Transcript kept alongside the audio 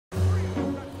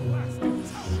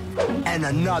And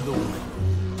another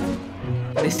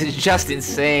one. This is just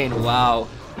insane, wow.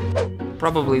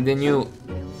 Probably the new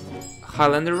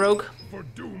Highlander Rogue.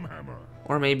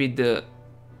 Or maybe the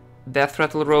Death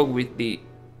Rattle Rogue with the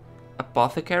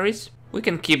Apothecaries. We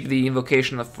can keep the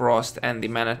Invocation of Frost and the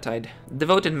Mana Tide.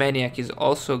 Devoted Maniac is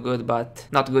also good, but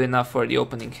not good enough for the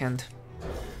opening hand.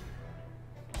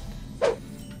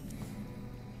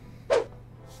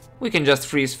 We can just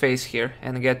freeze face here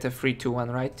and get a free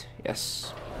 2-1, right?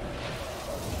 Yes.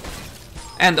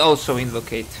 And also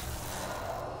invocate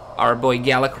our boy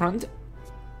Galakrond.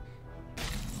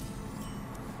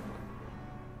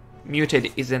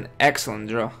 Mutate is an excellent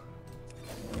draw.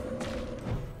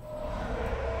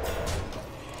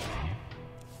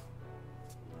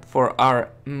 For our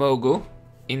Mogu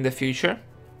in the future.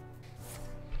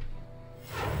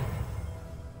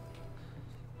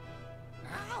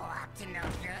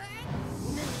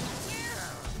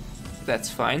 That's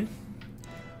fine.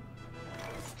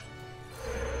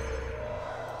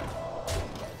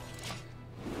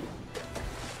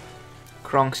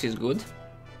 Kronks is good.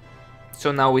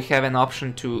 So now we have an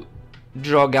option to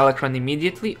draw Galakrond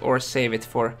immediately or save it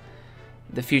for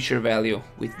the future value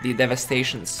with the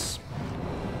Devastations.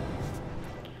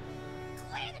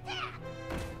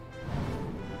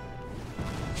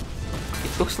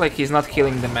 It looks like he's not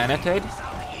killing the Mana Tide.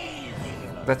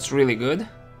 That's really good.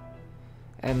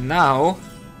 And now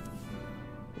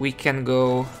we can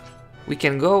go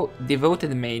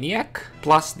Devoted Maniac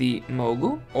plus the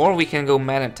Mogu, or we can go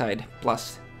Mana Tide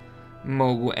plus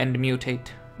Mogu and mutate.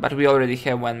 But we already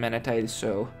have one Mana Tide,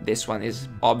 so this one is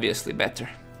obviously better.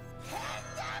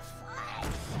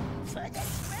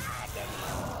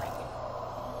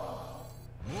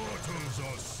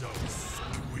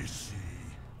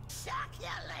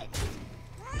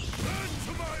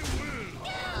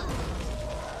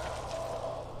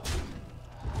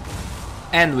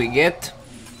 And we get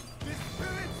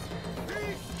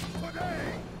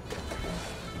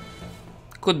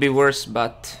could be worse,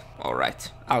 but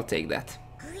alright, I'll take that.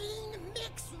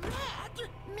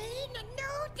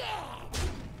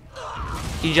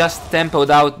 He just tempoed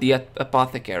out the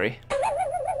Apothecary.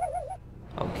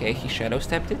 Okay, he Shadow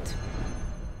Stepped it.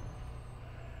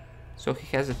 So he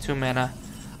has a 2 mana.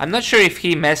 I'm not sure if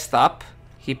he messed up.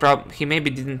 He maybe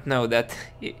didn't know that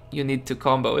you need to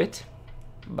combo it.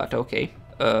 But okay.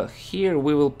 Here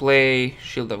we will play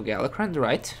Shield of Galakrond,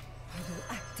 right? I will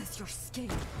act as your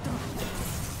scapegoat.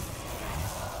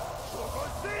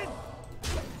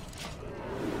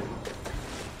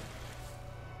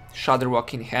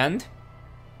 Shudderwock in hand.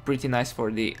 Pretty nice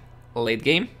for the late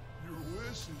game.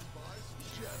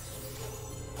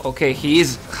 Okay, he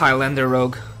is Highlander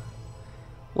Rogue.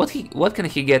 What can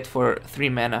he get for 3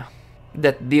 mana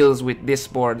that deals with this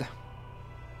board?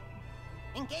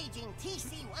 Engaging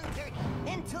TC-130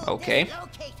 into okay. this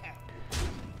locator.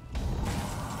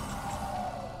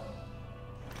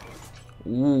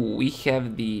 Ooh, we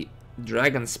have the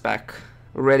Dragon's Pack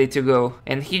ready to go.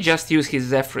 And he just used his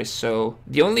Zephyrs, so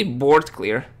the only board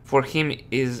clear for him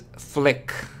is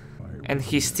Flick. And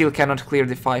he still cannot clear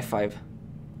the 5/5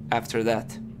 after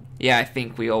that. Yeah, I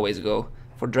think we always go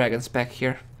for Dragon's Pack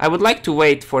here. I would like to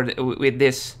wait for with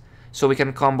this so we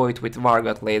can combo it with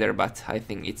Vargot later, but I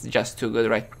think it's just too good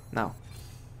right now.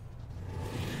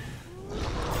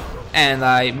 And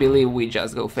I believe we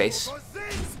just go face.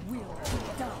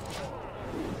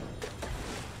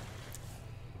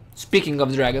 Speaking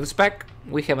of Dragon's Pack,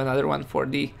 we have another one for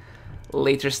the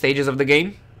later stages of the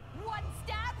game.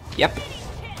 Yep,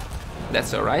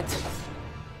 that's alright.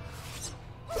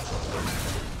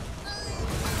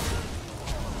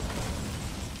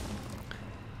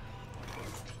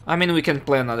 I mean, we can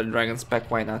play another Dragon's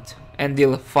Pack, why not? And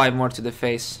deal 5 more to the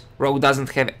face. Rogue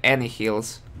doesn't have any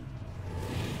heals.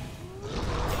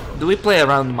 Do we play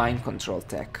around Mind Control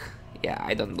tech? Yeah,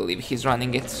 I don't believe he's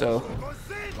running it, so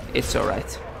it's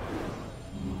alright.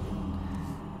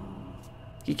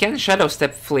 He can Shadow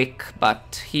Step Flick,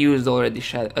 but he used already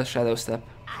a Shadow Step.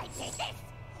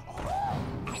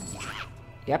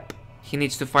 Yep, he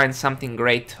needs to find something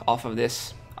great off of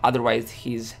this, otherwise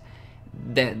he's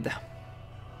dead.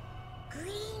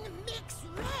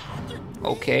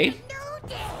 Okay.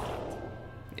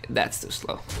 That's too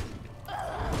slow.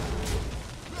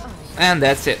 And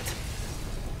that's it.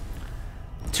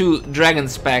 2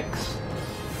 Dragon's Packs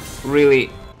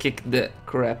really kicked the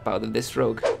crap out of this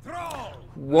rogue.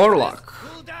 Warlock.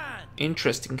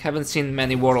 Interesting, haven't seen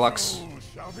many Warlocks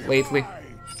lately.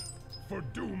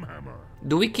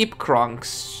 Do we keep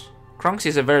Kronks? Kronks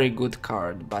is a very good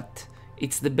card, but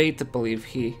it's debatable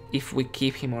if we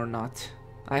keep him or not.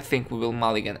 I think we will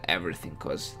mulligan everything,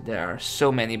 cause there are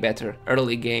so many better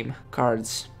early game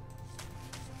cards.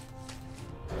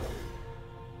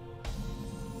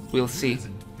 We'll see.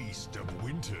 Feast of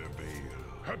Wintervale.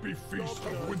 Happy Feast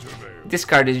of Wintervale. This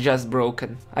card is just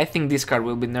broken. I think this card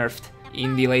will be nerfed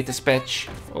in the latest patch.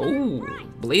 Oh,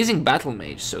 Blazing Battle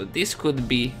Mage. So this could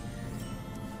be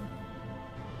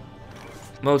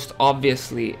most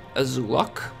obviously a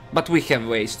Zulok, but we have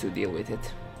ways to deal with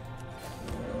it.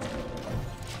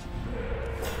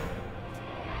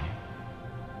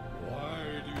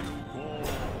 Why do you call?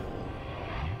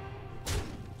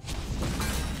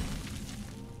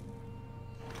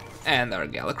 And our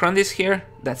Galakrond is here.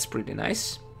 That's pretty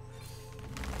nice.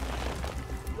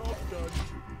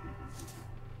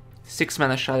 6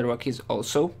 mana Shadowrock is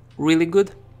also really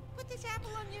good. Put this apple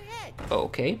on your head.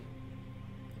 Okay.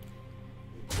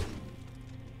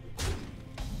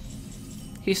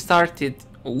 He started...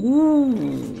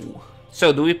 Ooh!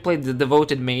 So do we play the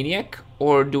Devoted Maniac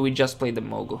or do we just play the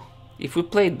Mogu? If we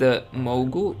play the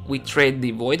Mogu, we trade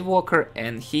the Voidwalker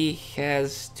and he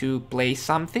has to play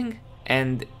something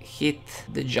and hit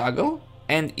the Juggle.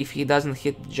 And if he doesn't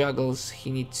hit the Juggles,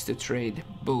 he needs to trade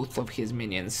both of his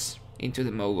minions into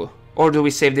the Mogu. Or do we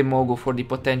save the Mogu for the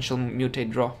potential mutate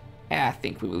draw? I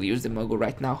think we will use the Mogu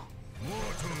right now.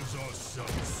 Mortals are so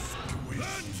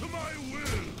squished. To my will.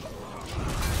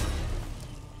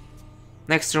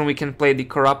 Next turn we can play the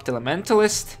Corrupt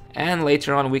Elementalist, and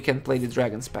later on we can play the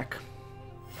Dragon Spec.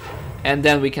 And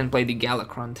then we can play the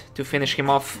Galakrond to finish him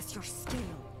off. Access your scale.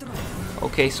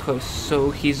 Okay,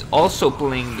 so he's also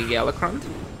playing the Galakrond.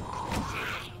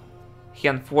 He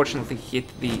unfortunately hit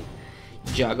the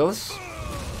Juggles.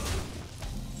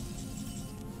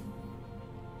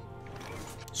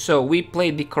 So we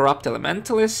play the Corrupt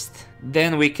Elementalist,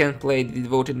 then we can play the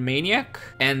Devoted Maniac,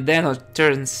 and then on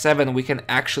turn 7 we can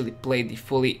actually play the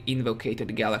fully invocated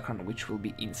Galakrond, which will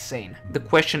be insane. The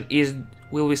question is,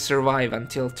 will we survive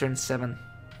until turn 7?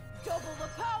 Double the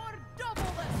power, double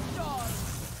the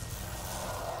stars.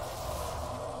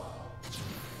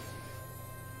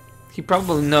 He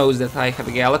probably knows that I have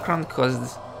a Galakrond,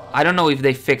 because I don't know if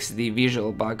they fixed the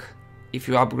visual bug. If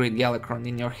you upgrade Galakrond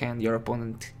in your hand, your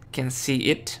opponent can see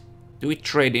it. Do we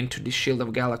trade into the Shield of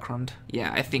Galakrond?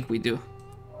 Yeah, I think we do.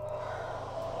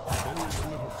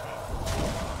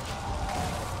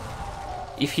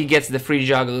 If he gets the free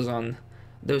juggles on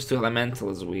those two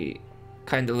elementals, we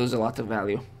kinda lose a lot of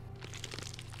value.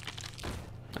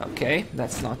 Okay,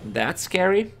 that's not that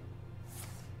scary.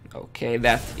 Okay,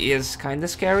 that is kinda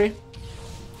scary.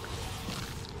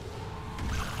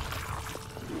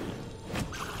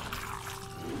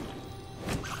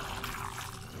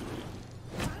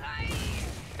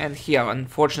 And he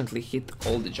unfortunately hit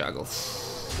all the juggles.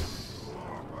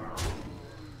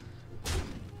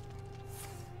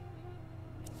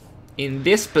 In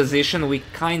this position we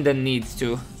kinda need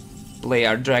to play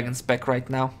our Dragon Spec right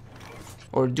now.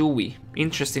 Or do we?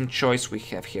 Interesting choice we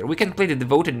have here. We can play the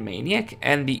Devoted Maniac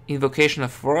and the Invocation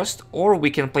of Frost, or we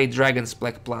can play Dragon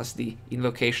Spec plus the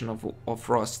Invocation of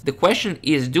Frost. The question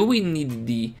is, do we need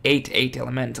the 8/8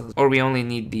 elementals, or we only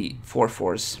need the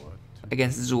 4/4s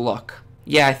against Zulok?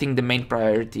 Yeah, I think the main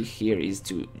priority here is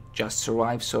to just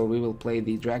survive, so we will play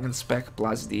the Dragon Spec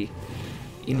plus the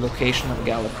Invocation of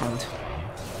Galakrond.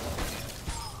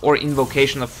 Or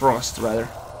Invocation of Frost, rather.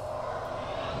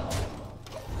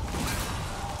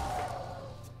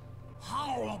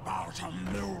 How about a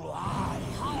new lie?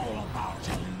 How about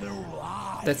a new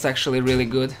lie? That's actually really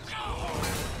good.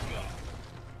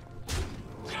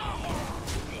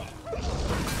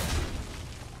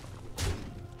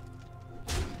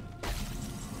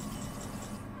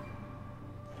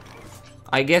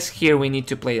 I guess here we need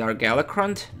to play our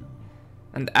Galakrond,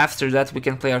 and after that we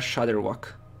can play our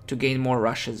Shudderwock to gain more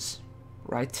rushes,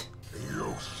 right? The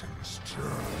oceans turn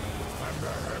and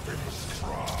the heavens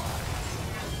cry.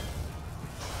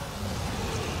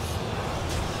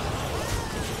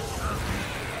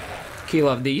 Kill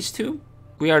of these two.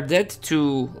 We are dead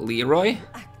to Leroy.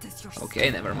 Act as your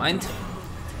Okay, never mind.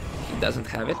 He doesn't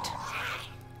have it.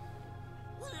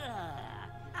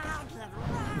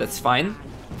 That's fine.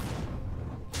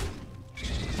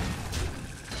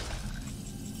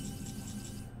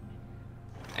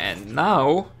 And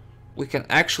now we can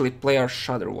actually play our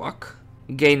Shudderwock,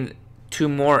 gain 2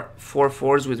 more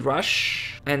 4/4s with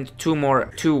Rush, and 2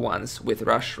 more 2/1s with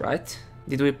Rush, right?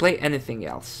 Did we play anything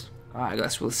else? I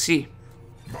guess we'll see.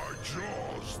 My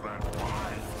jaws that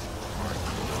bite, my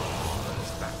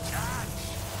claws that catch.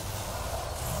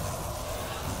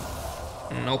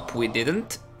 Nope, we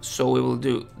didn't. So we will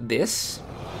do this.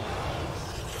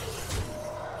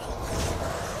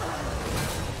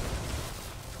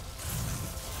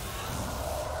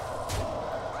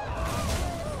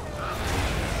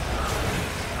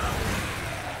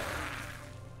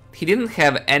 He didn't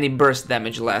have any burst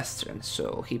damage last turn,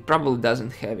 so he probably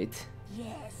doesn't have it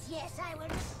Yes, I will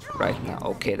destroy right now.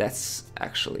 Okay, that's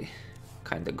actually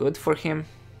kind of good for him.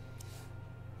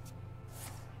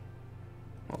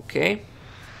 Okay,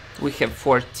 we have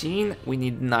 14. We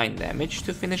need 9 damage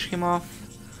to finish him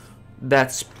off.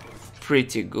 That's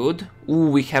pretty good. Ooh,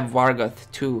 we have Vargoth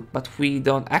too, but we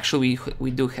don't. Actually,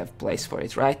 we do have place for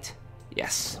it, right?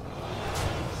 Yes.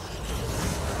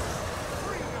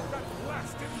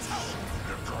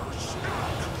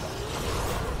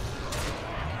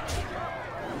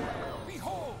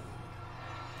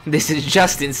 This is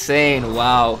just insane.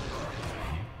 Wow.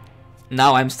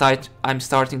 Now I'm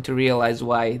starting to realize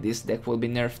why this deck will be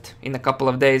nerfed in a couple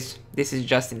of days. This is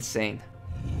just insane.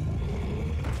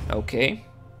 Okay.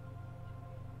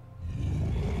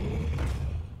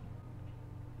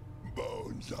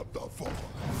 Bones of the fall.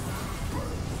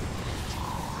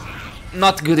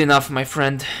 Not good enough, my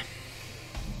friend.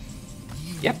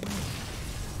 Yep.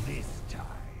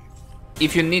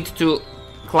 If you need to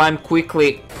climb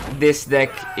quickly, this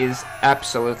deck is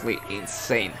absolutely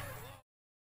insane.